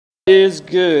Is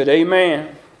good.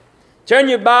 Amen. Turn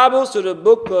your Bibles to the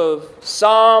book of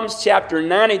Psalms chapter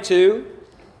 92,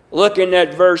 looking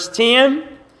at verse 10.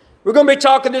 We're going to be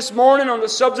talking this morning on the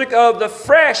subject of the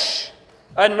fresh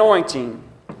anointing.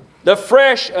 The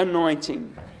fresh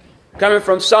anointing. Coming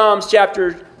from Psalms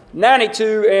chapter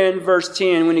 92 and verse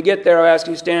 10. When you get there, I'll ask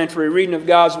you to stand for a reading of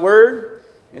God's Word.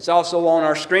 It's also on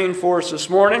our screen for us this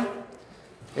morning.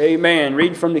 Amen.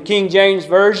 Reading from the King James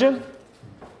Version.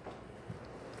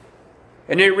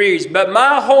 And it reads, "But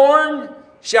my horn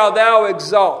shalt thou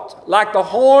exalt, like the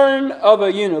horn of a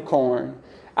unicorn.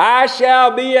 I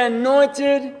shall be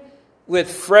anointed with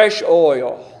fresh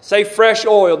oil." Say fresh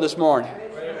oil this morning.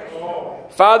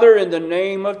 Father, in the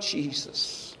name of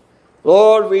Jesus,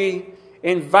 Lord, we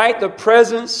invite the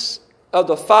presence of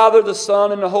the Father, the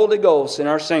Son, and the Holy Ghost in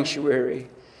our sanctuary.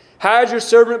 Hide your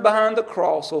servant behind the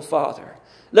cross, O Father.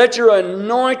 Let your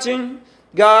anointing,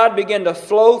 God, begin to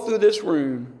flow through this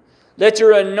room. Let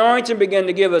your anointing begin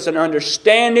to give us an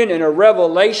understanding and a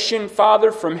revelation,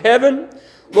 Father, from heaven,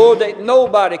 Lord, that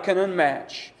nobody can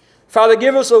unmatch. Father,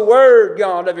 give us a word,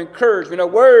 God, of encouragement, a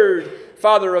word,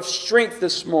 Father, of strength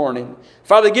this morning.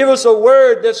 Father, give us a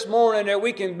word this morning that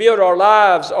we can build our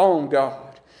lives on,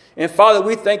 God. And Father,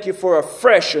 we thank you for a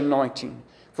fresh anointing,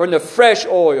 for the fresh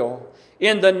oil.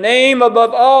 In the name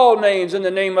above all names, in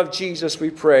the name of Jesus, we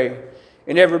pray.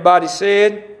 And everybody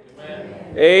said,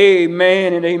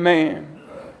 Amen and amen.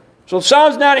 So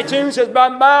Psalms 92 says, "By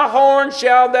my horn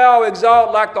shalt thou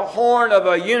exalt, like the horn of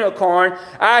a unicorn.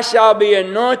 I shall be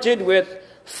anointed with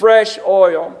fresh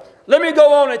oil." Let me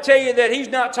go on and tell you that he's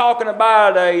not talking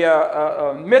about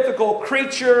a mythical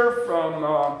creature from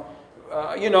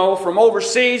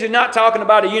overseas. He's not talking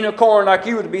about a unicorn like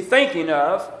you would be thinking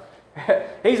of.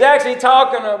 He's actually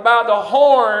talking about the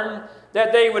horn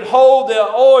that they would hold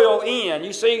the oil in.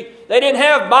 You see, they didn't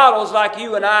have bottles like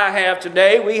you and I have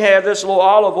today. We have this little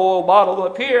olive oil bottle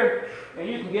up here, and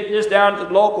you can get this down at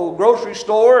the local grocery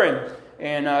store,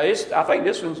 and I think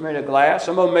this one's made of glass.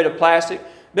 Some of them made of plastic.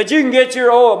 But you can get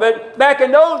your oil. But back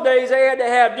in those days, they had to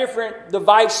have different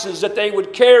devices that they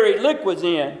would carry liquids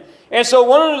in. And so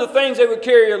one of the things they would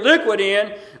carry a liquid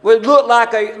in would look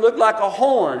like a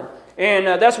horn. And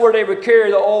that's where they would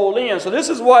carry the oil in. So this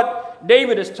is what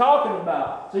David is talking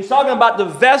about. So he's talking about the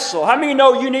vessel. How many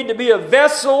know you need to be a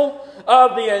vessel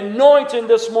of the anointing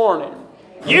this morning?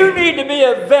 You need to be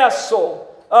a vessel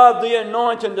of the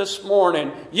anointing this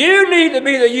morning. You need to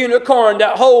be the unicorn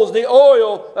that holds the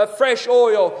oil, fresh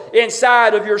oil,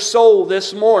 inside of your soul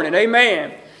this morning.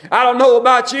 Amen. I don't know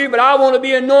about you, but I want to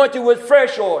be anointed with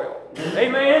fresh oil.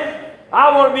 Amen.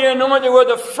 I want to be anointed with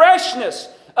the freshness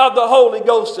of the Holy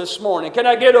Ghost this morning. Can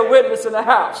I get a witness in the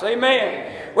house?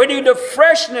 Amen. We need the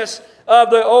freshness of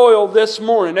the oil this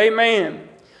morning. Amen.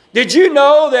 Did you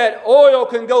know that oil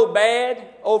can go bad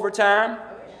over time?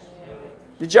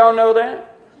 Did y'all know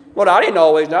that? Well, I didn't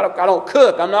always know. I don't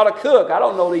cook. I'm not a cook. I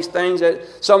don't know these things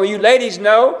that some of you ladies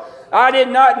know. I did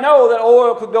not know that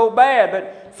oil could go bad.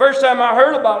 But first time I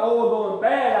heard about oil going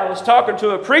bad, I was talking to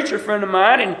a preacher friend of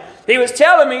mine, and he was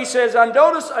telling me, he says, I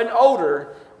noticed an odor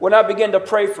when I began to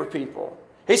pray for people.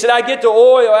 He said, I get the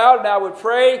oil out and I would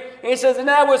pray. And he says, and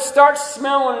I would start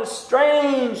smelling a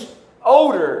strange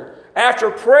odor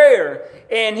after prayer.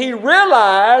 And he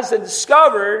realized and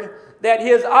discovered that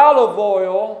his olive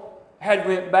oil had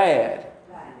went bad.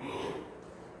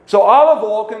 So olive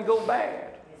oil can go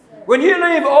bad. When you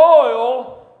leave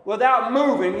oil without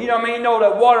moving, you know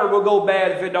that water will go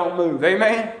bad if it don't move.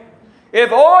 Amen?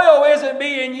 If oil isn't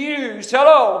being used,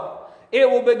 it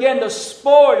will begin to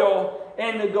spoil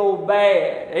and to go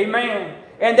bad. Amen.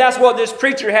 And that's what this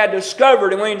preacher had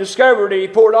discovered. And when he discovered it, he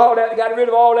poured all that, got rid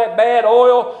of all that bad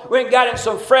oil, went and got him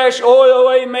some fresh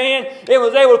oil. Amen. It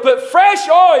was able to put fresh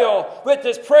oil with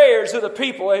his prayers to the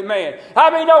people. Amen. How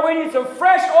many know we need some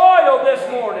fresh oil this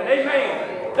morning?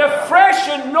 Amen. The fresh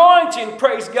anointing,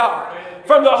 praise God,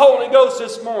 from the Holy Ghost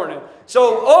this morning.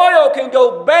 So oil can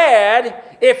go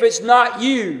bad if it's not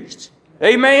used.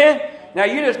 Amen. Now,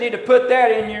 you just need to put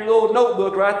that in your little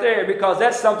notebook right there, because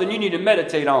that's something you need to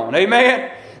meditate on.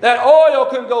 Amen? That oil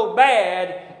can go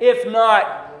bad if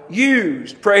not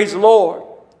used. Praise the Lord.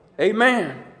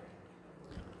 Amen.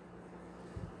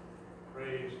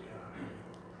 Praise God.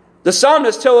 The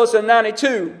psalmist tells us in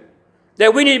 92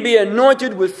 that we need to be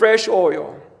anointed with fresh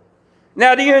oil.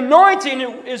 Now, the anointing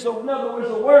is, in other words,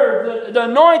 a word. The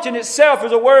anointing itself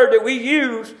is a word that we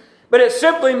use, but it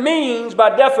simply means,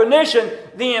 by definition,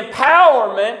 the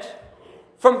empowerment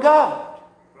from God.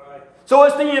 Right. So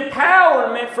it's the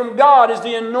empowerment from God is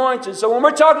the anointing. So when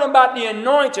we're talking about the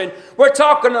anointing, we're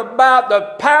talking about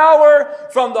the power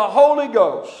from the Holy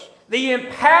Ghost. The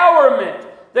empowerment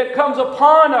that comes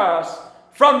upon us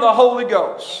from the Holy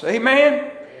Ghost.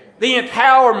 Amen? The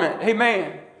empowerment.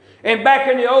 Amen. And back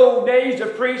in the old days, the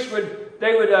priests would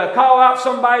call out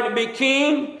somebody to be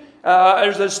king.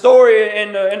 There's a story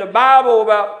in the Bible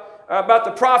about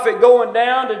the prophet going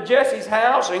down to Jesse's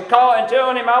house and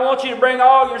telling him, I want you to bring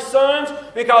all your sons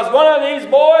because one of these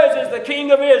boys is the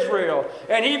king of Israel.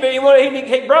 And he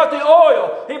brought the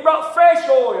oil. He brought fresh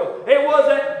oil.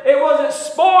 It wasn't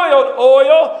spoiled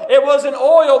oil. It wasn't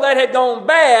oil that had gone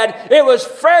bad. It was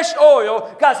fresh oil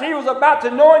because he was about to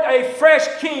anoint a fresh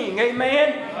king.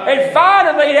 Amen? And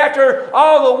finally, after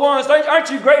all the ones, aren't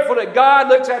you grateful that God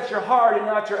looks at your heart and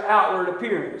not your outward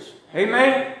appearance?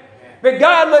 Amen? But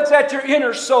God looks at your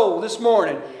inner soul this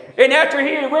morning. And after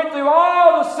he went through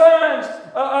all the sons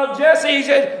of Jesse, he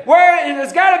said,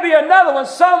 there's got to be another one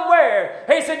somewhere.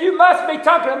 He said, you must be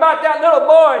talking about that little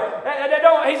boy.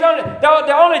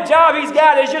 The only job he's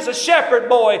got is just a shepherd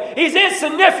boy. He's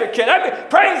insignificant.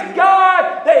 Praise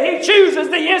God that he chooses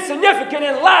the insignificant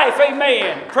in life.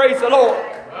 Amen. Praise the Lord.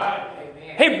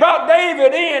 He brought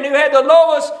David in, who had the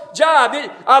lowest job.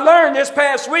 I learned this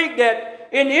past week that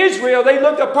in Israel, they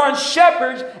looked upon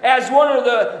shepherds as one of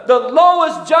the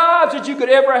lowest jobs that you could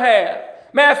ever have.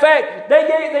 Matter of fact,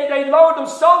 they lowered them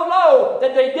so low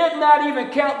that they did not even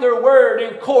count their word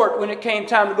in court when it came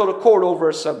time to go to court over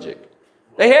a subject.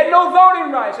 They had no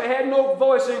voting rights. They had no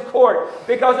voice in court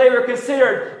because they were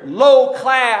considered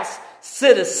low-class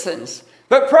citizens.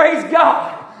 But praise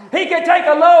God, He can take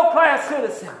a low-class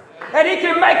citizen and He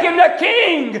can make him the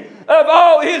king of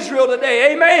all Israel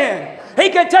today. Amen. He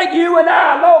can take you and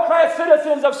I, low-class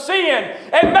citizens of sin,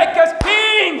 and make us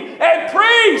king and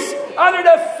priest under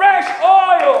the fresh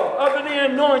oil of the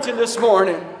anointing this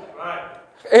morning. Right.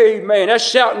 Amen. That's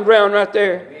shouting ground right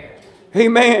there.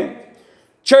 Amen.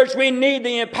 Church, we need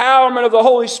the empowerment of the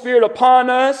Holy Spirit upon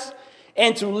us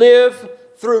and to live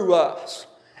through us.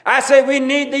 I say we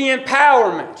need the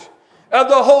empowerment of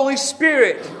the Holy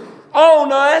Spirit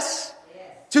on us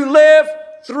to live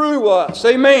through us.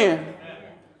 Amen.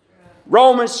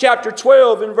 Romans chapter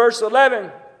 12 and verse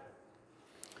 11.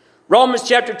 Romans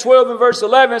chapter 12 and verse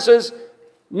 11 says,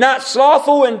 not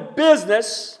slothful in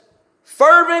business,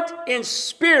 fervent in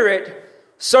spirit,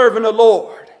 serving the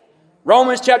Lord.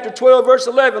 Romans chapter 12 verse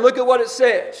 11. Look at what it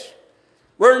says.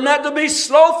 We're not to be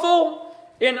slothful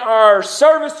in our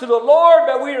service to the Lord,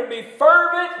 but we are to be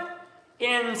fervent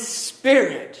in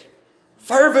spirit.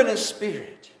 Fervent in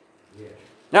spirit.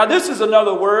 Now, this is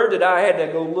another word that I had to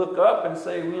go look up and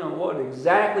say, what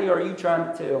exactly are you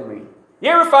trying to tell me? You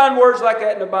ever find words like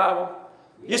that in the Bible?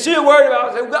 You see a word about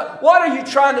it, say, what are you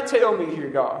trying to tell me here,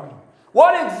 God?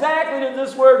 What exactly does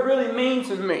this word really mean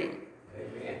to me?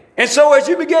 Amen. And so as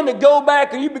you begin to go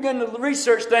back and you begin to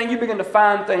research things, you begin to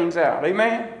find things out.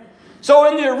 Amen? So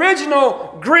in the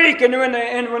original Greek, and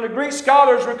when the Greek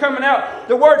scholars were coming out,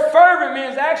 the word fervent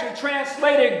means actually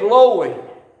translated glowing.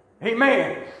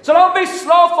 Amen. So don't be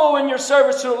slothful in your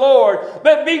service to the Lord,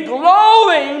 but be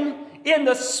glowing in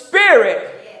the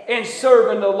Spirit in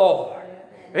serving the Lord.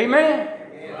 Amen.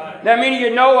 Now, many of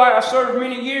you know I served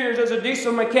many years as a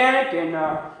diesel mechanic, and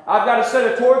I've got a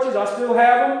set of torches. I still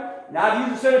have them. And I've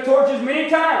used a set of torches many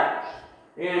times.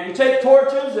 And you take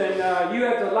torches and you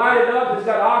have to light it up. It's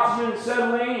got oxygen and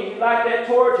acetylene, and you light that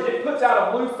torch, and it puts out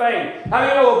a blue flame. How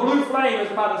many know a blue flame is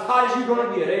about as hot as you're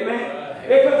going to get? Amen.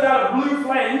 It puts out a blue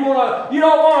flame. You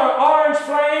don't want an orange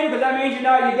flame because that means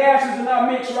your gases are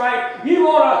not mixed right. You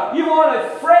want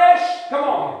it fresh. Come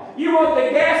on. You want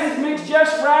the gases mixed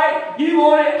just right. You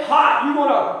want it hot. You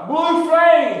want a blue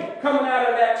flame coming out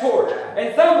of that torch.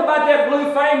 And something about that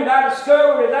blue flame that I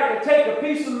discovered is I can take a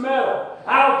piece of metal.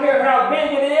 I don't care how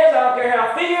big it is. I don't care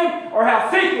how thin or how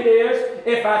thick it is.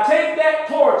 If I take that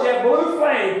torch, that blue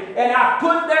flame, and I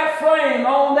put that flame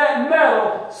on that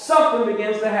metal, something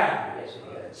begins to happen.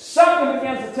 Something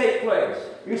begins to take place.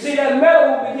 You see, that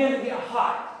metal will begin to get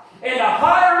hot. And the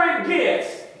hotter it gets,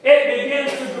 it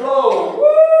begins to glow.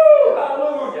 Woo!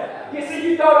 Hallelujah. You see,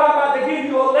 you thought I was about to give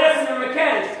you a lesson in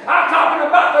mechanics. I'm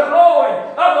talking about the glowing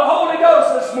of the Holy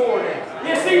Ghost this morning.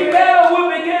 You see, metal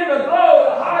will begin to glow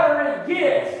the hotter it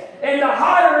gets. And the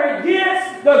hotter it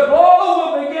gets, the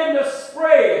glow will begin to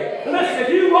spread. Listen, if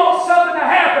you want something to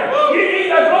happen, you need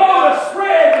the glow to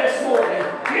spread this morning.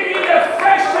 You need the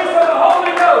freshness of the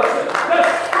Holy Ghost to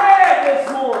spread this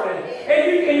morning. And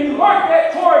you work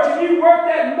that torch and you work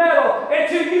that metal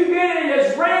until you get it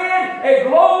as red and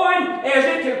glowing as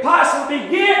it can possibly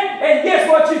get. And guess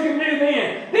what you can do?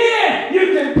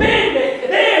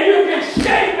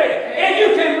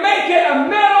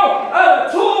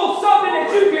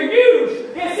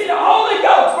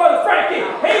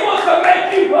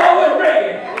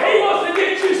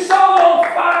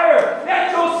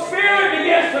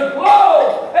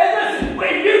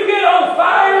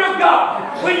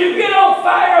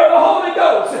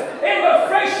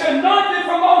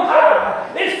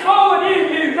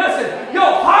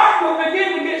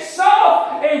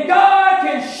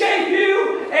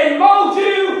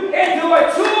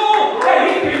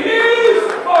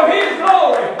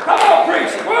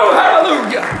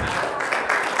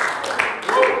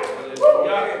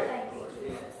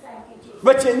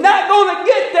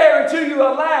 you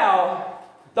allow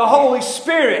the Holy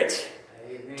Spirit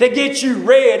to get you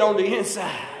red on the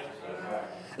inside.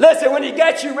 Listen, when He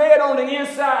got you red on the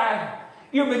inside,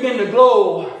 you begin to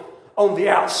glow on the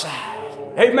outside.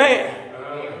 Amen.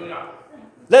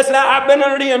 Listen, I've been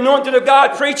under the anointing of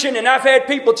God preaching, and I've had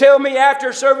people tell me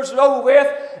after service was over with,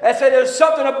 I said, there's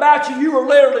something about you. You were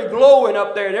literally glowing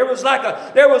up there. You were like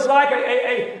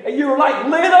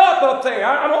lit up there.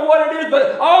 I don't know what it is,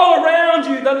 but all around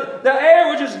you, the air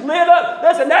was just lit up.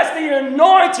 Listen, that's the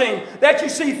anointing that you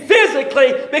see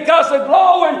physically, because the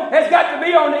glowing has got to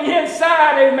be on the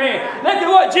inside. Amen. Look at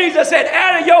what Jesus said.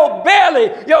 Out of your belly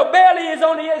is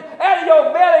on the inside. Out of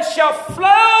your belly shall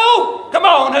flow. Come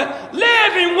on,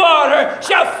 living water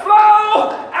shall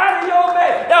flow out of your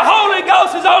belly. The Holy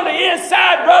Ghost is on the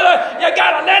inside, brother. You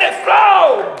got to let it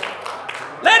flow.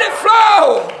 Let it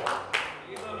flow.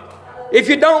 If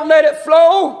you don't let it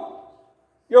flow,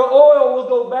 your oil will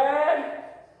go bad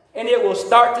and it will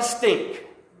start to stink.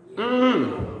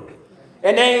 And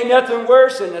there ain't nothing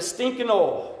worse than a stinking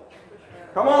oil.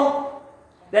 Come on.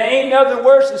 There ain't nothing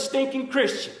worse than stinking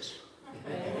Christians.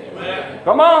 Amen.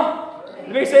 Come on.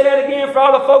 Let me say that again for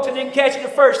all the folks that didn't catch it the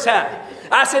first time.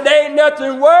 I said there ain't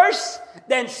nothing worse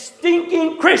than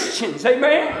stinking Christians.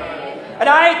 Amen. And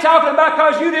I ain't talking about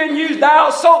because you didn't use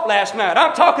Dial soap last night.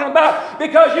 I'm talking about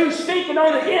because you stinking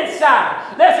on the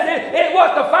inside. Listen, it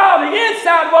what defiles the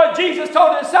inside, what Jesus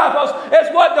told the disciples, is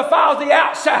what defiles the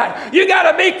outside. You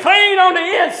got to be clean on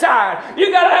the inside.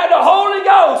 You got to have the Holy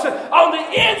Ghost on the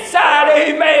inside,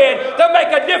 amen, to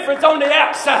make a difference on the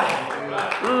outside.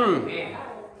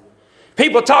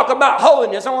 People talk about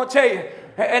holiness. I want to tell you,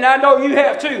 and I know you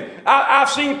have too. I've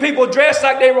seen people dressed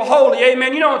like they were holy.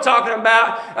 Amen. You know what I'm talking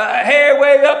about. Hair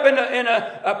way up in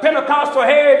a Pentecostal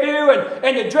hairdo,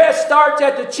 and the dress starts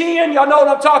at the chin. Y'all know what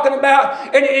I'm talking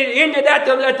about. And it ended at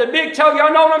the big toe.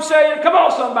 Y'all know what I'm saying? Come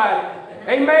on, somebody.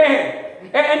 Amen.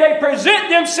 And they present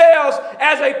themselves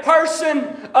as a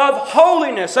person of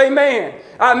holiness. Amen.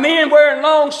 Men wearing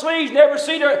long sleeves, never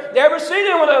see them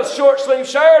with a short sleeve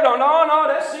shirt on. No,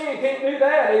 that's sin. Can't do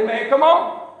that. Amen. Come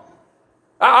on.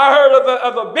 I heard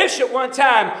of a bishop one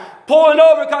time pulling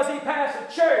over because he passed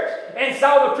a church and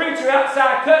saw the preacher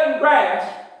outside cutting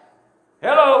grass.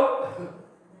 Hello.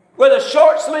 With a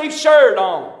short sleeve shirt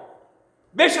on.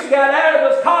 Bishop got out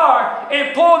of his car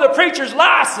and pulled the preacher's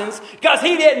license because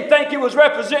he didn't think he was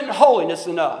representing holiness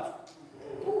enough.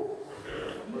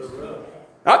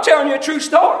 I'm telling you a true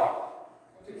story.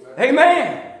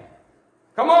 Amen.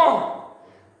 Come on.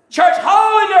 Church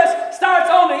holiness starts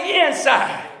on the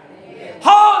inside.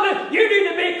 Holiness, you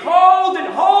need to be clothed in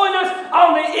holiness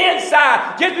on the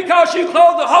inside. Just because you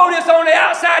clothe the holiness on the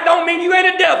outside don't mean you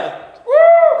ain't a devil.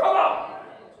 Woo, come on.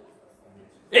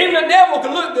 Even the devil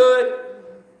can look good.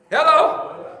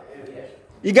 Hello?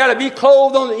 You got to be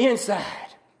clothed on the inside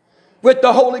with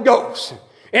the Holy Ghost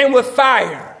and with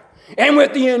fire and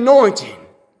with the anointing.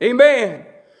 Amen.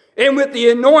 And with the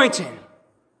anointing.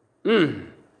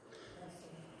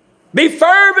 Be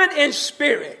fervent in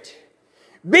spirit.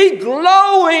 Be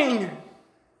glowing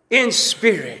in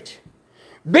spirit.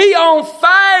 Be on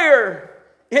fire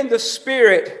in the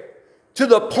spirit to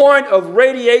the point of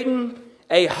radiating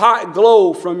a hot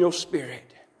glow from your spirit.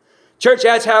 Church,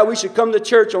 that's how we should come to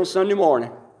church on Sunday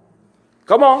morning.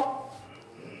 Come on.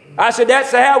 I said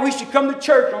that's how we should come to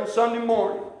church on Sunday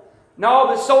morning. No,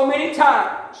 but so many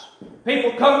times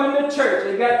people come into church,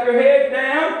 they got their head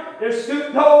down, they're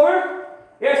scooped over.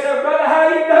 Yes, sir, brother, how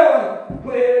you doing?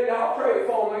 Well, y'all pray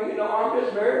for me. You know, I'm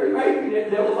just barely making it.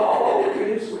 Devil's all over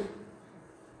me this week.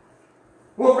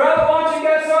 Well, brother, why don't you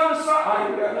get something to smile? I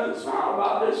ain't got nothing to smile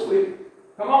about this week.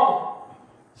 Come on.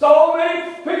 So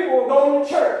many people go to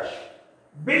church,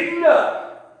 beaten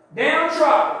up,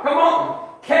 downtrodden. Come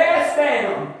on. Cast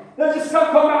down. They'll just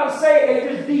come out and say it.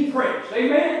 They just depressed.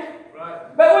 Amen?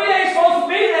 Right. But we ain't supposed to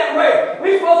be that way.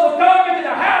 We're supposed to come into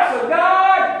the house of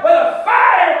God with a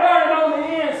fire burning on the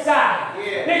inside.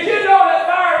 Yeah. Did you know that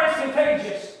fire is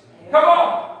contagious? Come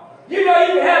on. You know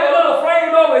you can have a little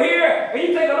flame over here, and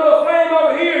you take a little flame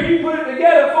over here, and you put it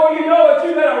together. Before you know it,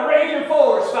 you got a raging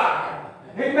forest fire.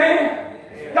 Amen?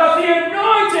 Because the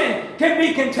anointing can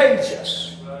be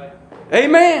contagious. Right.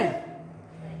 Amen.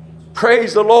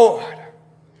 Praise the Lord.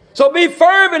 So be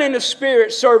fervent in the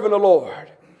spirit, serving the Lord.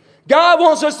 God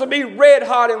wants us to be red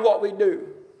hot in what we do.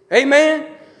 Amen.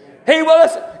 He will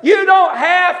listen. You don't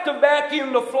have to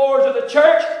vacuum the floors of the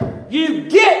church. You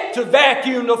get to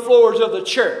vacuum the floors of the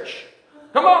church.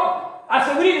 Come on. I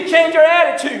said we need to change our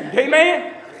attitude.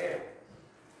 Amen.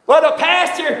 Well, the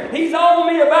pastor, he's on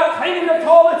me about cleaning the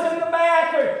toilets in the back.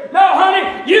 after. No,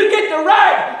 honey, you get the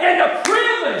right and the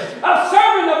privilege of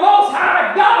serving the Most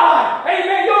High God.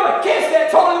 Amen. You ought to kiss that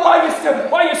toilet while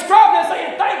you're scrubbing and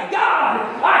saying, thank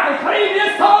God I can clean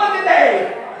this toilet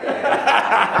today.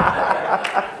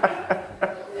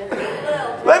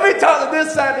 Let me talk to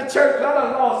this side of the church. I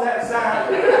done lost that side.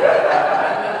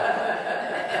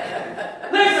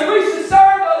 Listen, we should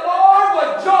serve the Lord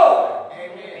with joy.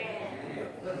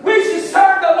 Amen. We should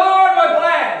serve the Lord with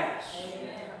gladness.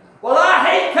 Well, I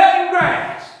hate cutting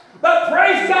grass, but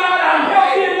praise God, I'm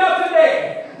healthy enough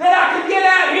today that I can get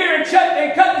out here and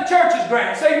cut the church's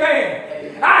grass.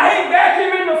 Amen. I hate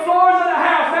vacuuming the floors of the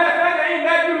house. Matter of fact, I ain't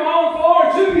vacuumed my own floor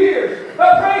in 2 years.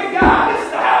 But praise God, this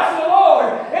is the house of the Lord,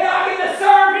 and I get to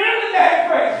serve Him today.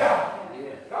 Praise God.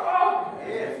 Come on.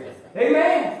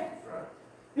 Amen.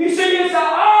 You see, it's an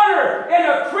honor and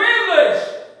a privilege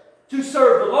to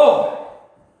serve the Lord.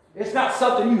 It's not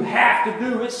something you have to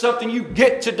do. It's something you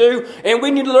get to do. And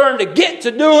we need to learn to get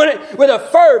to doing it with a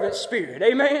fervent spirit.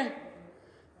 Amen?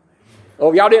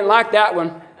 Oh, y'all didn't like that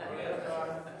one.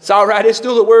 It's all right. It's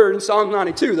still the word in Psalm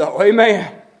 92, though.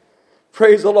 Amen.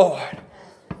 Praise the Lord.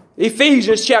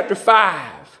 Ephesians chapter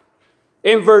 5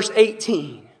 and verse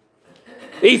 18.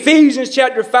 Ephesians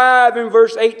chapter 5 and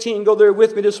verse 18. Go there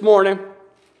with me this morning.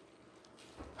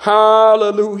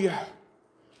 Hallelujah.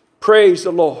 Praise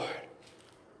the Lord.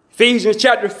 Ephesians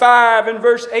chapter 5 and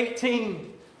verse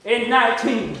 18 and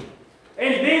 19.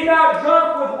 And be not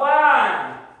drunk with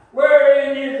wine,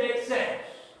 wherein is excess,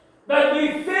 but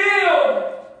be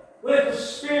filled with the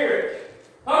Spirit.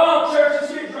 Come on, church,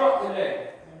 let's get drunk today.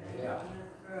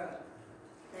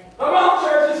 Come on,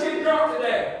 church, let's get drunk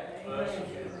today.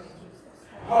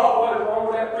 Oh, what is wrong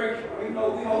with that preacher? We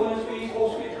know this means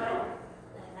supposed to get drunk.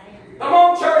 Come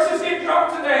on, church, let's get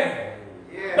drunk today.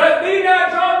 Yeah. But be not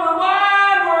drunk with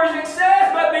wine, where is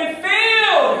excess, but be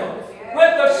filled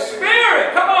with the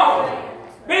Spirit. Come on.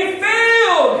 Be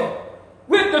filled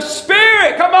with the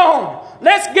Spirit. Come on.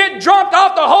 Let's get drunk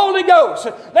off the Holy Ghost.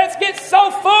 Let's get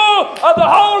so full of the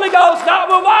Holy Ghost, not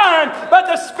with wine, but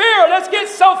the Spirit. Let's get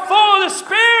so full of the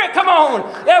Spirit, come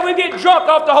on, that we get drunk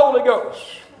off the Holy Ghost.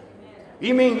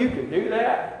 You mean you can do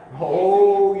that?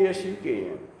 Oh, yes, you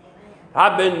can.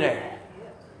 I've been there.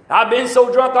 I've been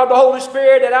so drunk off the Holy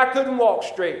Spirit that I couldn't walk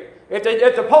straight. If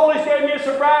the police gave me a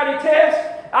sobriety test,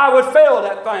 I would fail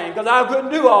that thing because I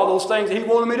couldn't do all those things that He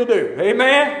wanted me to do.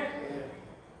 Amen?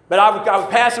 But I would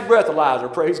pass a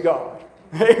breathalyzer, praise God.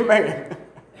 Amen.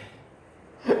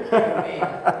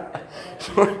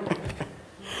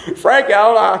 Frank,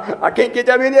 I can't get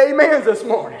that many amens this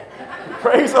morning.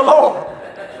 Praise the Lord.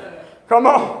 Come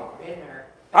on.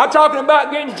 I'm talking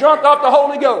about getting drunk off the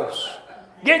Holy Ghost.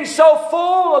 Getting so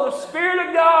full of the Spirit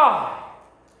of God.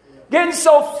 Getting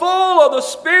so full of the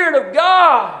Spirit of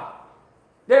God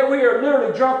that we are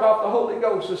literally drunk off the Holy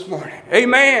Ghost this morning.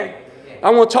 Amen. I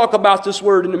want to talk about this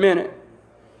word in a minute.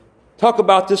 Talk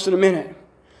about this in a minute.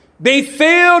 Be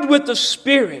filled with the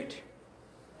Spirit.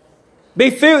 Be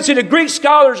filled. See, the Greek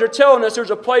scholars are telling us there's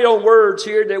a play on words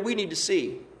here that we need to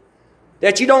see.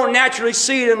 That you don't naturally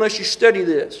see it unless you study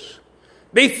this.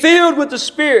 Be filled with the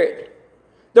Spirit.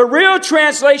 The real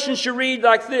translation should read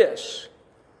like this.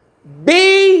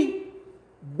 Be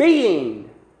being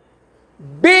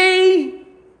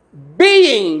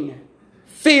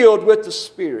filled with the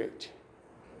Spirit.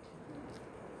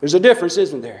 There's a difference,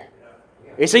 isn't there?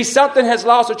 You see, something has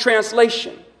lost a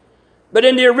translation. But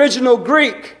in the original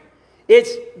Greek,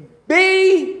 it's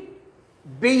be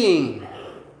being.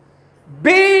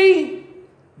 Be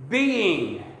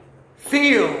being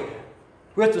filled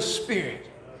with the Spirit.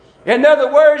 In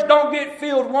other words, don't get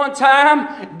filled one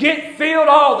time, get filled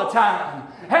all the time.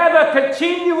 Have a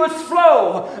continuous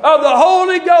flow of the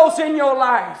Holy Ghost in your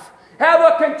life. Have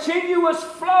a continuous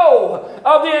flow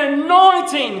of the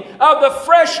anointing of the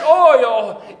fresh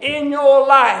oil in your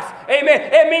life. Amen.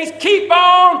 It means keep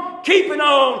on, keeping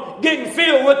on, getting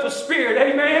filled with the Spirit.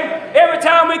 Amen. Every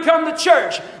time we come to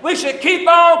church, we should keep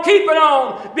on, keeping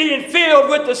on, being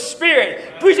filled with the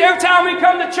Spirit. Every time we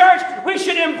come to church, we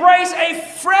should embrace a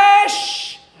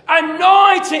fresh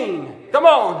anointing. Come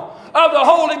on. Of the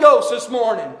Holy Ghost this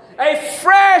morning. A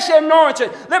fresh anointing.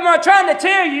 What I'm trying to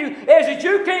tell you is that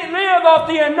you can't live off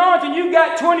the anointing you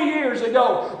got 20 years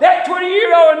ago. That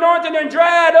 20-year-old anointing done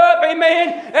dried up.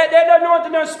 Amen. That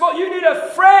anointing done spoke. You need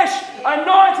a fresh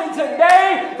anointing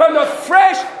today from the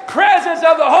fresh presence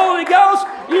of the Holy Ghost.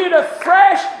 You need a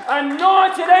fresh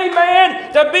anointing,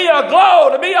 amen, to be aglow,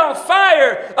 to be on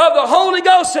fire of the Holy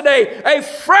Ghost today. A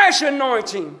fresh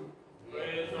anointing.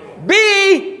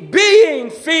 Be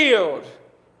being filled.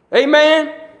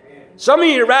 Amen. Some of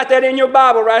you need to write that in your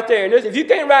Bible right there. And if you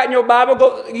can't write in your Bible,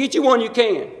 go get you one you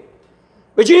can.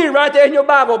 But you need to write that in your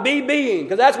Bible, be being,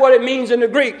 because that's what it means in the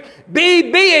Greek.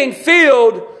 Be being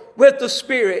filled with the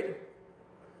Spirit.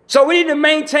 So we need to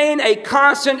maintain a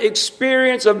constant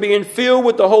experience of being filled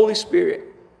with the Holy Spirit.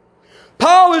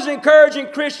 Paul is encouraging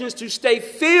Christians to stay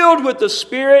filled with the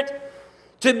Spirit,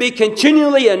 to be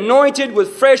continually anointed with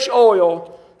fresh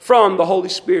oil from the Holy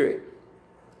Spirit.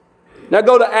 Now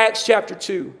go to Acts chapter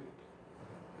 2.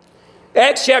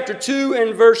 Acts chapter 2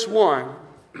 and verse 1.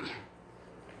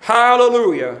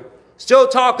 Hallelujah. Still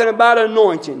talking about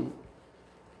anointing.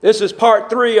 This is part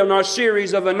 3 of our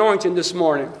series of anointing this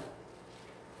morning.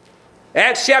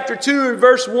 Acts chapter 2 and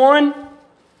verse 1.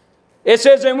 It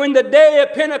says, and when the day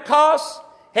of Pentecost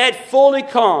had fully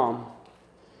come,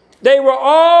 they were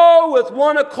all with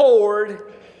one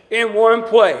accord in one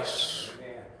place.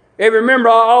 And remember,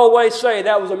 I always say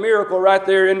that was a miracle right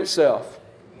there in itself.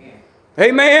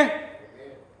 Amen.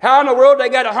 How in the world they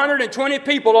got 120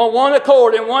 people on one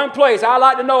accord in one place? I'd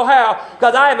like to know how,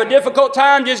 because I have a difficult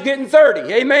time just getting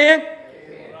 30. Amen?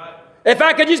 If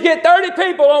I could just get 30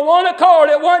 people on one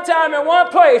accord at one time in one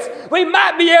place, we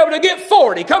might be able to get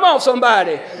 40. Come on,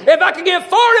 somebody. If I could get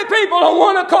 40 people on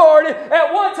one accord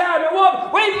at one time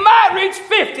we might reach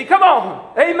 50. Come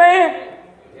on. Amen?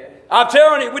 I'm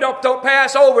telling you, we don't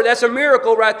pass over. That's a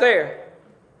miracle right there.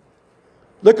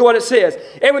 Look at what it says.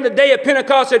 And when the day of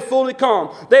Pentecost had fully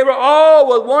come, they were all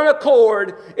with one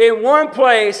accord in one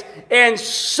place, and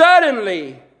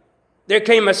suddenly there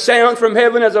came a sound from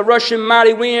heaven as a rushing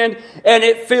mighty wind, and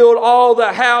it filled all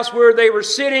the house where they were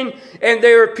sitting, and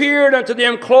there appeared unto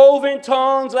them cloven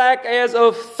tongues like as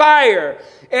of fire,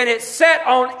 and it sat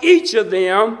on each of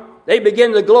them. They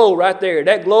began to glow right there.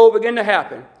 That glow began to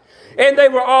happen. And they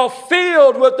were all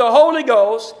filled with the Holy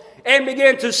Ghost, and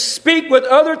began to speak with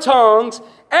other tongues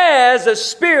as the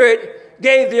Spirit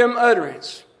gave them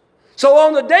utterance. So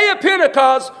on the day of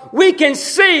Pentecost, we can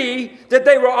see that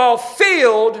they were all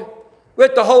filled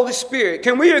with the Holy Spirit.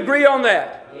 Can we agree on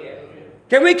that? Yeah.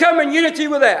 Can we come in unity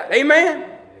with that? Amen?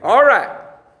 All right.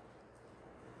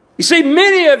 You see,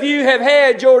 many of you have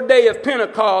had your day of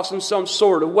Pentecost in some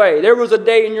sort of way. There was a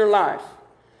day in your life.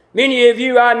 Many of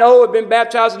you I know have been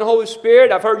baptized in the Holy Spirit.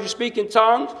 I've heard you speak in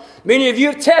tongues. Many of you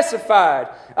have testified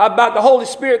about the Holy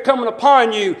Spirit coming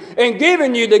upon you and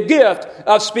giving you the gift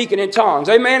of speaking in tongues.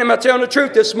 Amen? Am I telling the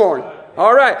truth this morning?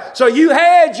 All right. So you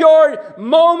had your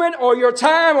moment or your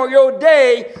time or your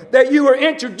day that you were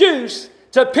introduced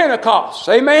to Pentecost.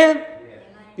 Amen?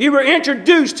 You were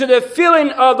introduced to the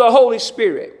filling of the Holy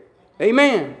Spirit.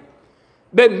 Amen.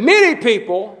 But many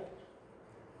people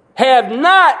have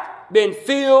not been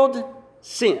filled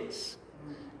since.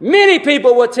 Many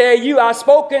people will tell you, I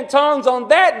spoke in tongues on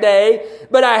that day,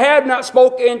 but I have not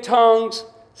spoken in tongues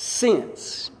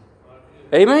since.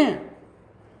 Amen.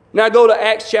 Now go to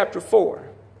Acts chapter 4.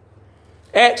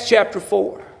 Acts chapter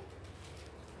 4.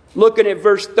 Looking at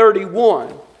verse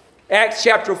 31. Acts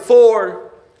chapter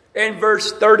 4 and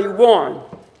verse 31.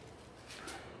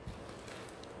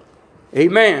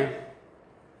 Amen.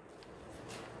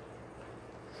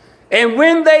 And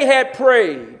when they had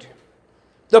prayed,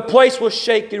 the place was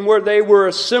shaken where they were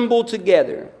assembled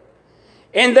together.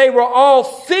 And they were all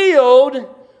filled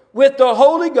with the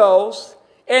Holy Ghost,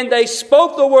 and they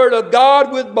spoke the word of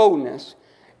God with boldness.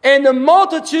 And the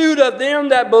multitude of them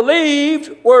that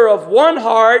believed were of one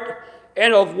heart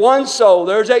and of one soul.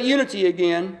 There's that unity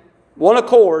again, one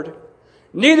accord.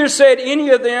 Neither said any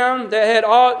of them that had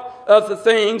aught of the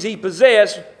things he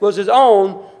possessed was his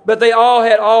own, but they all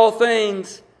had all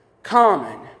things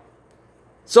common.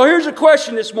 So here's a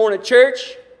question this morning,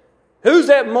 church. Who's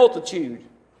that multitude?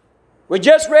 We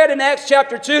just read in Acts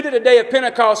chapter 2 that the day of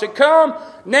Pentecost had come.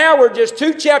 Now we're just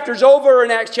 2 chapters over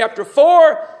in Acts chapter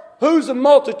 4. Who's the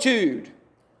multitude?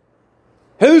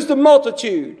 Who's the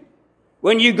multitude?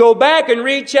 When you go back and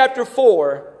read chapter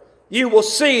 4, you will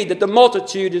see that the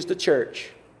multitude is the church.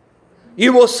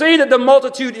 You will see that the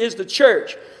multitude is the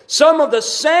church. Some of the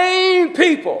same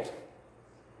people,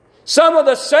 some of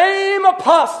the same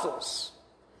apostles,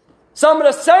 some of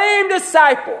the same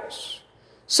disciples,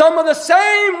 some of the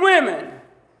same women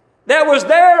that was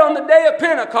there on the day of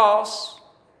Pentecost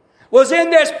was in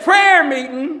this prayer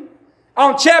meeting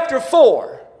on chapter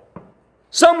 4.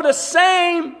 Some of the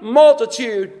same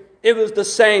multitude, it was the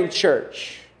same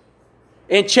church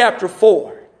in chapter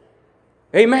 4.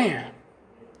 Amen.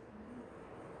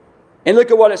 And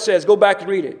look at what it says. Go back and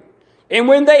read it. And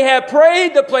when they had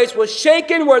prayed, the place was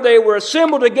shaken where they were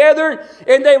assembled together,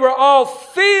 and they were all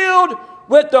filled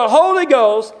with the Holy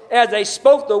Ghost as they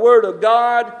spoke the word of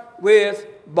God with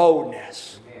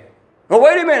boldness. Well,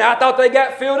 wait a minute. I thought they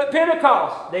got filled at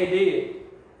Pentecost. They did.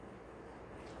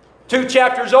 2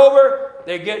 chapters over,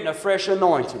 they're getting a fresh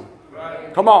anointing.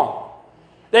 Come on.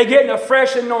 They're getting a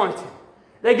fresh anointing.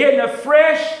 They're getting a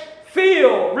fresh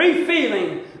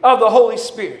refilling of the Holy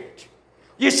Spirit.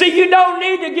 You see, you don't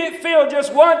need to get filled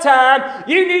just one time.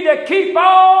 You need to keep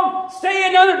on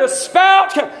staying under the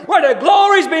spout where the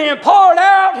glory's being poured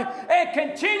out and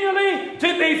continually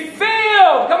to be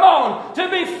filled. Come on. To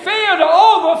be filled to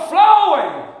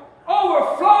overflowing.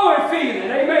 Overflowing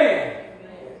feeling. Amen.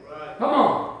 Come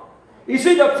on. You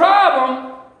see, the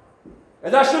problem,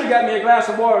 as I should have got me a glass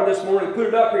of water this morning, put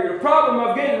it up here. The problem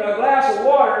of getting a glass of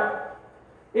water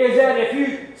is that if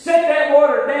you set that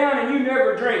water down and you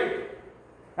never drink it.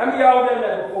 How many of y'all done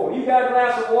that before? You got a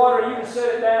glass of water and you can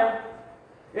set it down.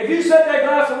 If you set that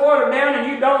glass of water down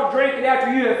and you don't drink it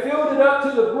after you have filled it up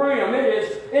to the brim,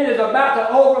 it is about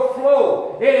to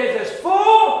overflow. It is as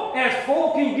full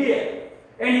can get.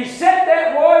 And you set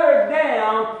that water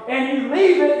down and you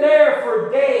leave it there for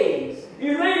days.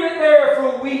 You leave it there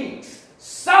for weeks.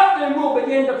 Something will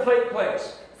begin to take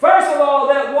place. First of all,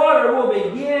 that water will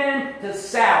begin to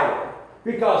sour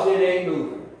because it ain't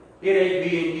moving. It ain't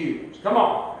being used. Come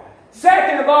on.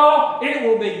 Second of all, it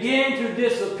will begin to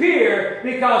disappear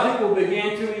because it will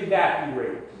begin to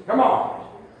evaporate. Come on.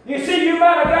 You see, you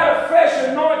might have got a fresh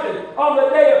anointing on the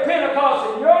day of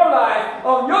Pentecost in your life,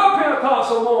 on your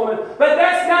Pentecostal moment, but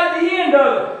that's not the end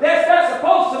of it. That's not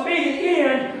supposed to be the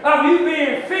end of you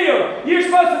being filled. You're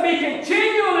supposed to be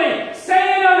continually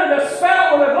staying under the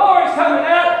spout where the glory's coming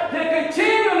out, to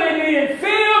continually being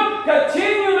filled,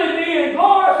 continually being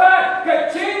glorified,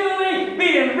 continually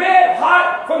being red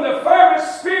hot from the fervent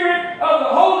Spirit of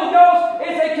the Holy Ghost.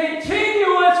 It's a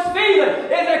continuous feeling.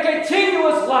 It's a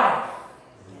continuous life.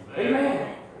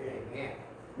 Amen.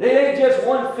 It ain't just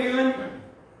one feeling.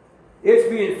 It's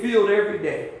being filled every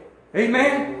day.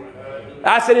 Amen.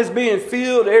 I said it's being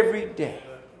filled every day.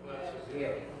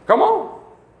 Come on.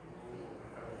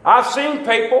 I've seen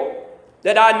people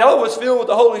that I know was filled with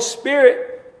the Holy Spirit.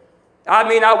 I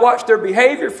mean, I watched their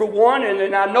behavior for one, and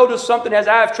then I noticed something as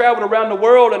I've traveled around the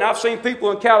world, and I've seen people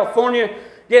in California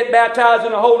get baptized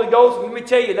in the Holy Ghost. Let me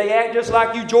tell you, they act just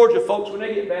like you Georgia folks when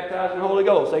they get baptized in the Holy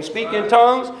Ghost. They speak in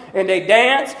tongues, and they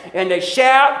dance, and they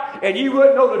shout, and you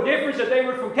wouldn't know the difference if they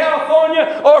were from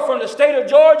California, or from the state of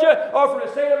Georgia, or from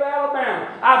the state of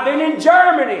Alabama. I've been in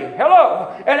Germany,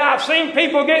 hello, and I've seen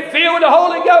people get filled with the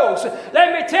Holy Ghost.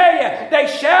 Let me tell you, they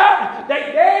shout,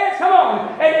 they dance, come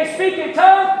on, and they speak in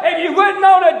tongues, and you wouldn't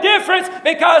know the difference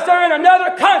because they're in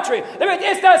another country.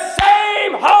 It's the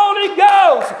same Holy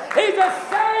Ghost. He's the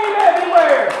same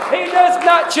everywhere. He does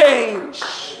not change.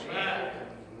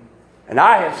 And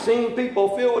I have seen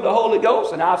people filled with the Holy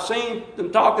Ghost, and I've seen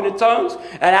them talking in tongues,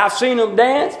 and I've seen them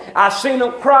dance, I've seen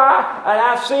them cry, and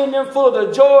I've seen them full of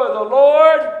the joy of the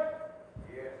Lord.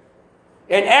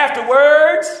 And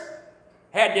afterwards,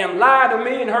 had them lie to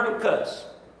me and heard them cuss.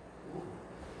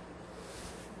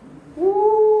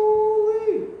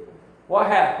 Woo-wee. What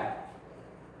happened?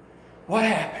 What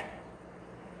happened?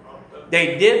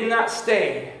 They did not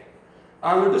stay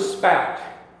under the spout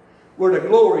where the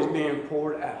glory is being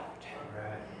poured out.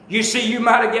 You see, you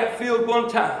might have got filled one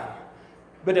time,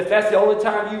 but if that's the only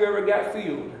time you ever got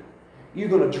filled, you're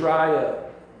going to dry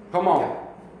up. Come on.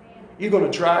 You're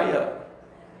going to dry up.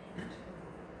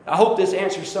 I hope this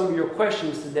answers some of your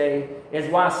questions today, is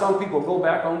why some people go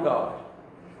back on God.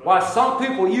 Why some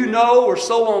people you know were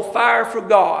so on fire for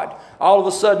God, all of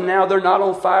a sudden now they're not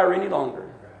on fire any longer.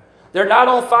 They're not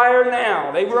on fire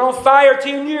now. They were on fire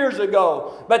 10 years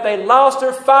ago, but they lost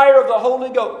their fire of the Holy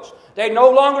Ghost. They no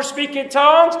longer speak in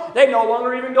tongues. They no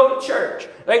longer even go to church.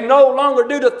 They no longer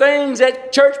do the things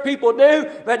that church people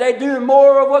do, but they do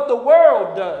more of what the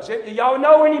world does. Y'all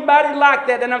know anybody like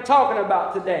that I'm talking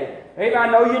about today? Amen. I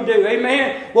know you do.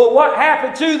 Amen. Well, what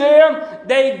happened to them?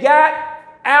 They got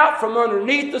out from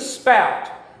underneath the spout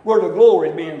where the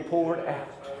glory is being poured out.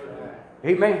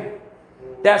 Amen.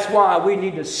 That's why we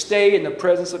need to stay in the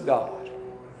presence of God.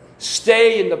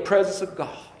 Stay in the presence of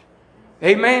God.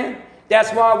 Amen.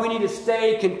 That's why we need to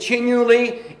stay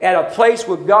continually at a place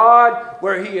with God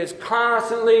where He is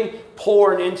constantly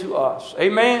pouring into us.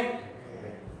 Amen.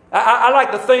 I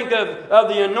like to think of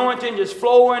the anointing just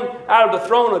flowing out of the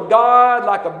throne of God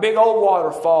like a big old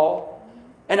waterfall.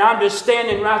 And I'm just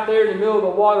standing right there in the middle of the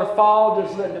waterfall,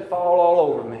 just letting it fall all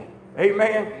over me.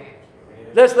 Amen.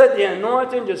 Let's let the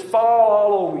anointing just fall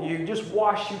all over you. Just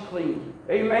wash you clean.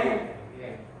 Amen.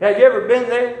 Have you ever been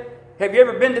there? Have you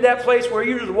ever been to that place where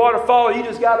you just waterfall, you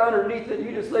just got underneath it,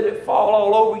 you just let it fall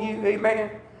all over you? Amen.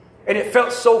 And it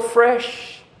felt so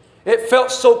fresh. It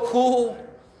felt so cool.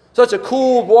 Such a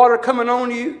cool water coming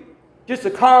on you. Just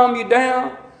to calm you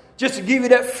down. Just to give you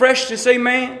that freshness.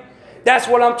 Amen. That's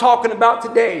what I'm talking about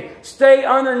today. Stay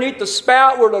underneath the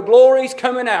spout where the glory's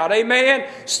coming out. Amen.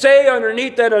 Stay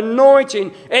underneath that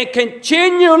anointing and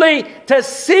continually to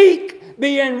seek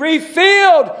being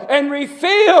refilled and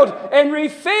refilled and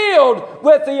refilled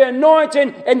with the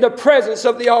anointing and the presence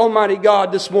of the Almighty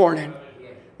God this morning.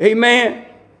 Amen.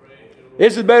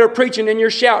 This is better preaching than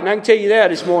you're shouting. I can tell you that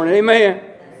this morning. Amen.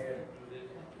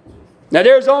 Now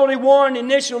there's only one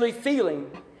initially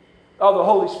feeling of the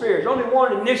Holy Spirit. There's only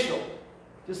one initial.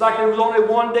 Just like there was only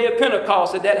one day of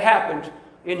Pentecost that happened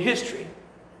in history.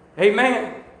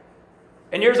 Amen.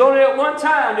 And there's only at one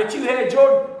time that you had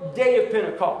your day of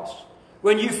Pentecost.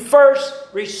 When you first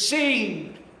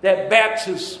received that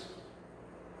baptism.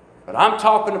 But I'm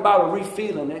talking about a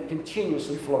refilling that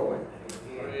continuously flowing.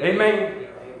 Amen.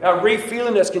 A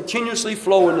refilling that's continuously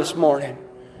flowing this morning.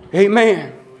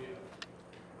 Amen.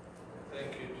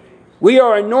 We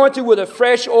are anointed with a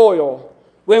fresh oil.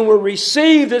 When we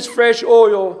receive this fresh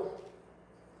oil,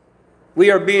 we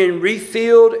are being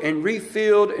refilled and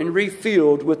refilled and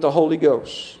refilled with the Holy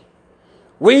Ghost.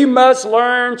 We must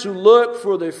learn to look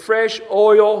for the fresh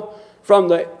oil from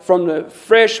the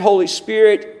fresh Holy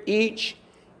Spirit each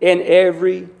and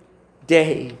every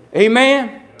day.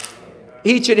 Amen?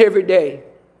 Each and every day.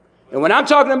 And when I'm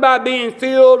talking about being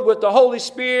filled with the Holy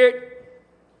Spirit,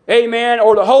 amen,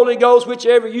 or the Holy Ghost,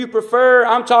 whichever you prefer,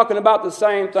 I'm talking about the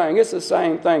same thing. It's the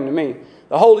same thing to me.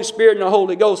 The Holy Spirit and the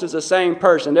Holy Ghost is the same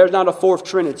person. There's not a fourth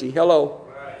Trinity. Hello.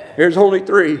 There's only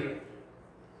three.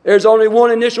 There's only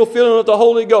one initial filling of the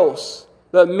Holy Ghost,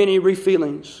 but many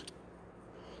refillings.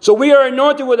 So we are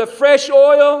anointed with a fresh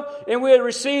oil, and we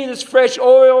receive this fresh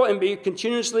oil and be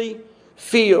continuously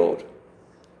filled.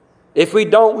 If we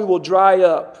don't, we will dry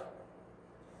up.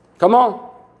 Come on.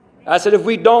 I said, if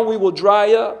we don't, we will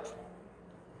dry up.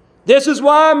 This is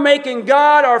why making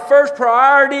God our first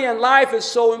priority in life is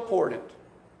so important.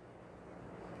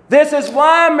 This is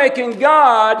why making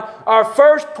God our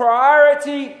first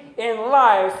priority in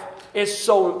life is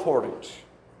so important.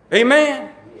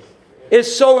 Amen?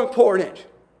 It's so important.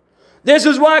 This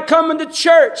is why coming to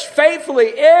church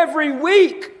faithfully every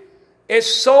week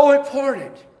is so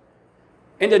important.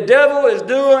 And the devil is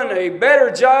doing a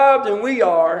better job than we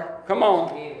are, come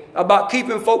on, about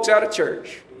keeping folks out of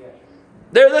church.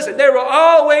 Listen, there will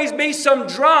always be some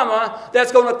drama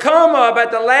that's going to come up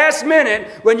at the last minute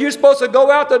when you're supposed to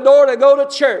go out the door to go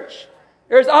to church.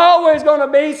 There's always going to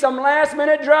be some last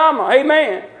minute drama.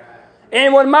 Amen.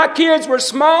 And when my kids were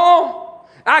small,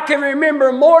 I can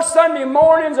remember more Sunday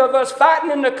mornings of us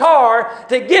fighting in the car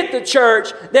to get to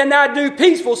church than I do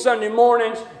peaceful Sunday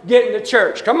mornings getting to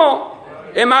church. Come on.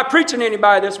 Am I preaching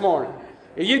anybody this morning?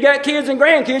 If you got kids and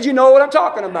grandkids, you know what I'm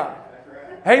talking about.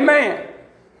 Amen.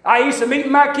 I used to meet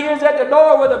my kids at the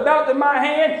door with a belt in my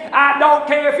hand. I don't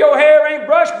care if your hair ain't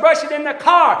brushed, brush it in the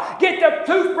car. Get the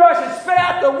toothbrush and spit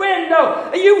out the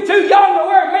window. You too young to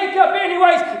wear makeup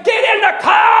anyways. Get in the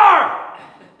car.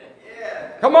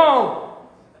 Come on.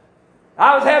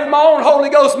 I was having my own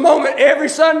Holy Ghost moment every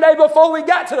Sunday before we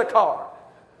got to the car.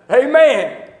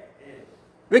 Amen.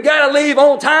 We got to leave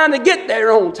on time to get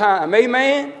there on time.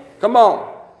 Amen. Come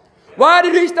on. Why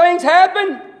do these things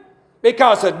happen?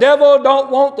 Because the devil don't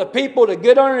want the people to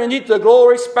get underneath the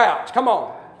glory spout. Come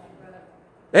on.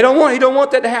 He don't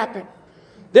want that to happen.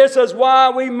 This is why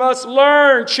we must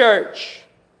learn, church.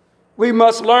 We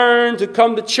must learn to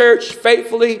come to church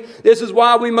faithfully. This is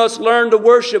why we must learn to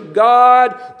worship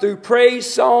God through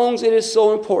praise songs. It is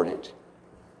so important.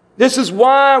 This is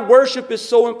why worship is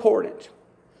so important.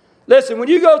 Listen, when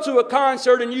you go to a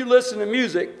concert and you listen to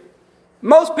music,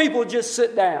 most people just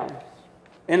sit down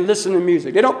and listen to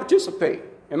music. They don't participate.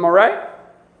 Am I right?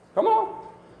 Come on.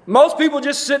 Most people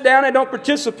just sit down and don't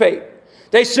participate.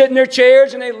 They sit in their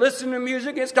chairs and they listen to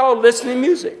music. It's called listening to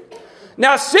music.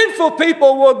 Now, sinful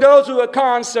people will go to a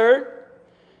concert,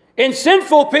 and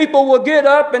sinful people will get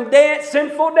up and dance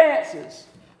sinful dances.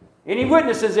 Any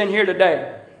witnesses in here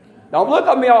today? Don't look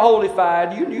at me all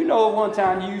holified. You know one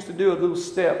time you used to do a little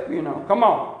step, Come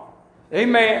on.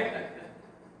 Amen.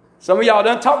 Some of y'all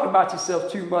done talked about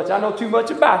yourself too much. I know too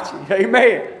much about you.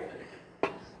 Amen.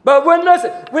 But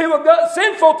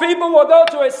sinful people will go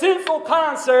to a sinful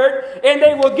concert and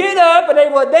they will get up and they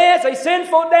will dance a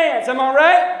sinful dance. Am I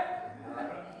right?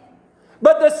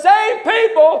 But the same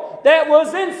people that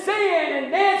was in sin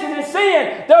and dancing in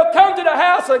sin, they'll come to the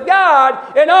house of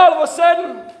God and all of a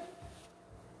sudden,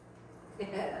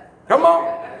 come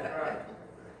on,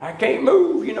 I can't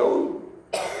move,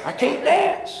 I can't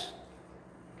dance.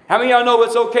 How many of y'all know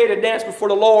it's okay to dance before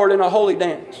the Lord in a holy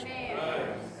dance?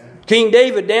 Amen. King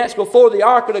David danced before the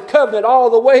Ark of the Covenant all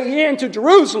the way into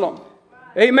Jerusalem.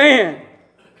 Amen.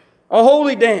 A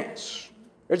holy dance.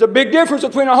 There's a big difference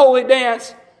between a holy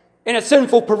dance and a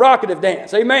sinful provocative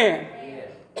dance. Amen.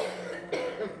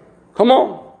 Come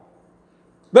on.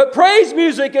 But praise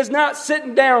music is not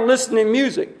sitting down listening to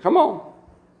music. Come on.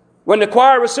 When the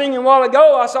choir was singing a while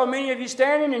ago, I saw many of you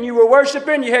standing and you were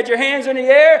worshiping. You had your hands in the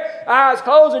air, eyes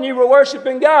closed, and you were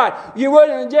worshiping God. You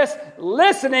weren't just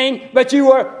listening, but you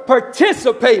were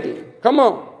participating. Come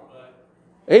on.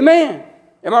 Amen.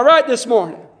 Am I right this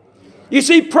morning? You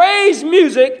see, praise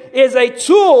music is a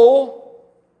tool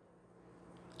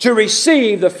to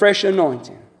receive the fresh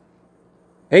anointing.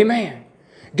 Amen.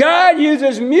 God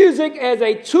uses music as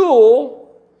a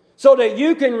tool so that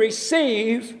you can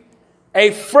receive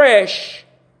a fresh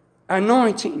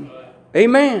anointing.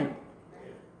 Amen.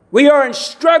 We are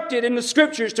instructed in the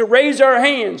scriptures to raise our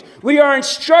hands. We are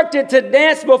instructed to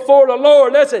dance before the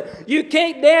Lord. Listen, you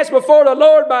can't dance before the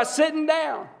Lord by sitting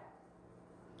down.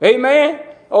 Amen.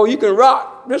 Oh, you can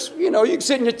rock. Just, you can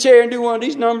sit in your chair and do one of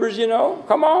these numbers,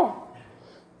 Come on.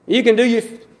 You can do your...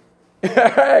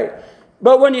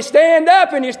 But when you stand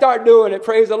up and you start doing it,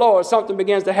 praise the Lord, something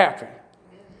begins to happen.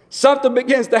 Something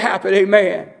begins to happen.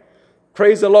 Amen.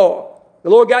 Praise the Lord. The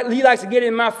Lord, He likes to get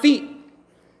in my feet.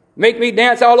 Make me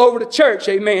dance all over the church.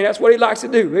 Amen. That's what He likes to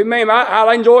do. Amen.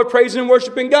 I enjoy praising and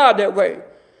worshiping God that way.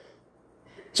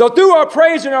 So through our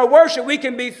praise and our worship, we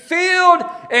can be filled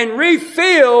and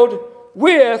refilled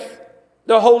with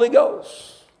the Holy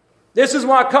Ghost. This is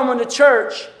why coming to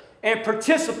church and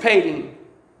participating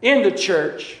in the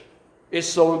church is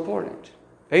so important.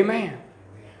 Amen.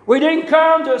 We didn't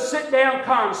come to a sit-down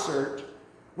concert.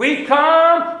 We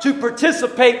come to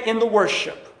participate in the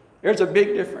worship. There's a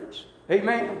big difference.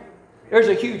 Amen. There's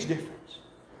a huge difference.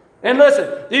 And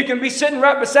listen, you can be sitting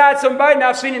right beside somebody, and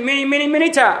I've seen it many, many, many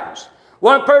times.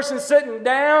 One person sitting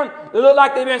down, they look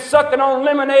like they've been sucking on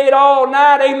lemonade all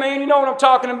night. Amen. You know what I'm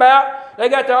talking about. They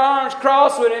got their arms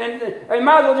crossed, and they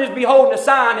might as well just be holding a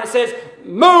sign that says,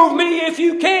 "Move me if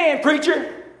you can,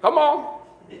 preacher." Come on.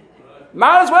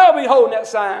 Might as well be holding that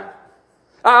sign.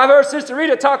 I've heard Sister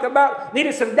Rita talk about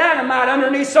needing some dynamite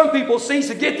underneath some people's seats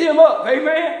to get them up.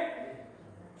 Amen.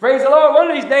 Praise the Lord.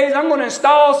 One of these days, I'm going to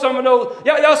install some of those.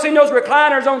 Y'all seen those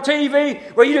recliners on TV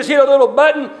where you just hit a little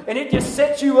button and it just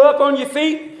sets you up on your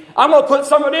feet? I'm going to put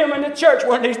some of them in the church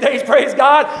one of these days. Praise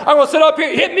God. I'm going to sit up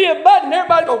here, hit me a button,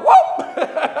 everybody go, whoop.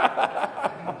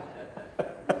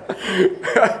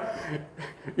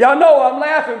 Y'all know I'm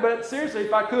laughing, but seriously,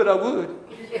 if I could, I would.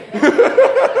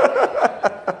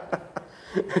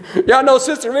 Y'all know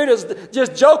Sister Rita's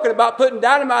just joking about putting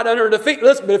dynamite under her feet.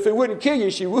 Listen, but if it wouldn't kill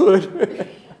you, she would.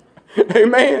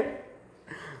 Amen.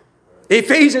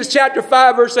 Ephesians chapter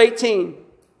 5, verse 18.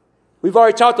 We've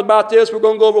already talked about this. We're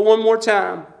going to go over it one more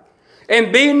time.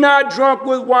 And be not drunk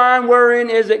with wine wherein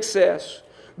is excess,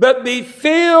 but be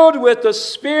filled with the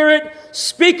Spirit,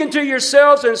 speaking to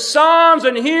yourselves in psalms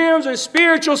and hymns and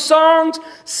spiritual songs,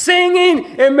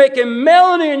 singing and making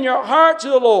melody in your heart to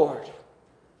the Lord.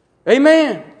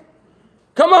 Amen.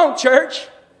 Come on, church.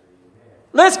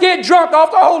 Let's get drunk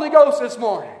off the Holy Ghost this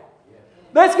morning.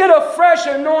 Let's get a fresh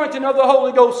anointing of the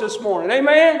Holy Ghost this morning.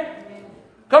 Amen.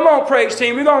 Come on, praise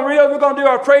team. We're going to do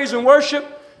our praise and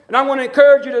worship. And I want to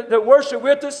encourage you to worship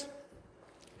with us.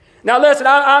 Now listen,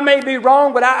 I may be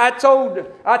wrong, but I told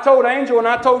Angel and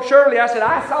I told Shirley, I said,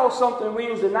 I saw something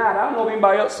Wednesday night. I don't know if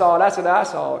anybody else saw it. I said, I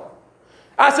saw it.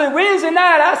 I said, Wednesday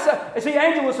night, see,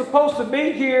 Angel was supposed to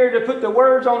be here to put the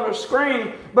words on the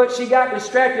screen, but she got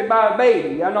distracted by a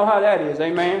baby. I know how that is,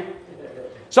 amen?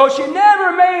 So she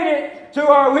never made it to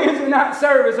our Wednesday night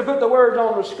service to put the words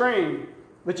on the screen.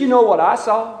 But you know what I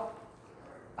saw?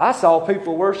 I saw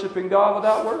people worshiping God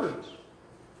without words.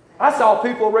 I saw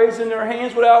people raising their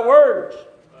hands without words.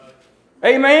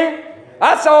 Amen?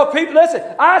 I saw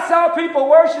people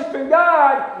worshiping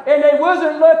God and they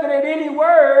wasn't looking at any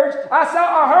words. I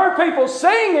heard people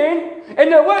singing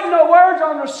and there wasn't no words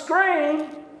on the screen.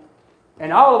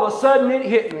 And all of a sudden it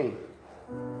hit me.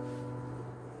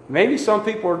 Maybe some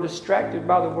people are distracted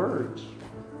by the words.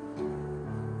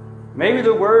 Maybe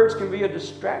the words can be a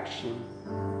distraction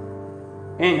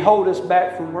and hold us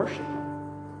back from worshiping.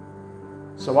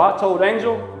 So I told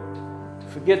Angel,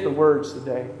 forget the words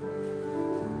today.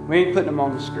 We ain't putting them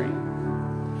on the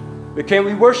screen. But can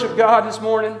we worship God this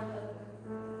morning?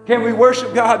 Can we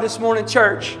worship God this morning,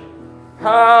 church?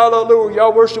 Hallelujah.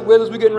 Y'all worship with us. We're getting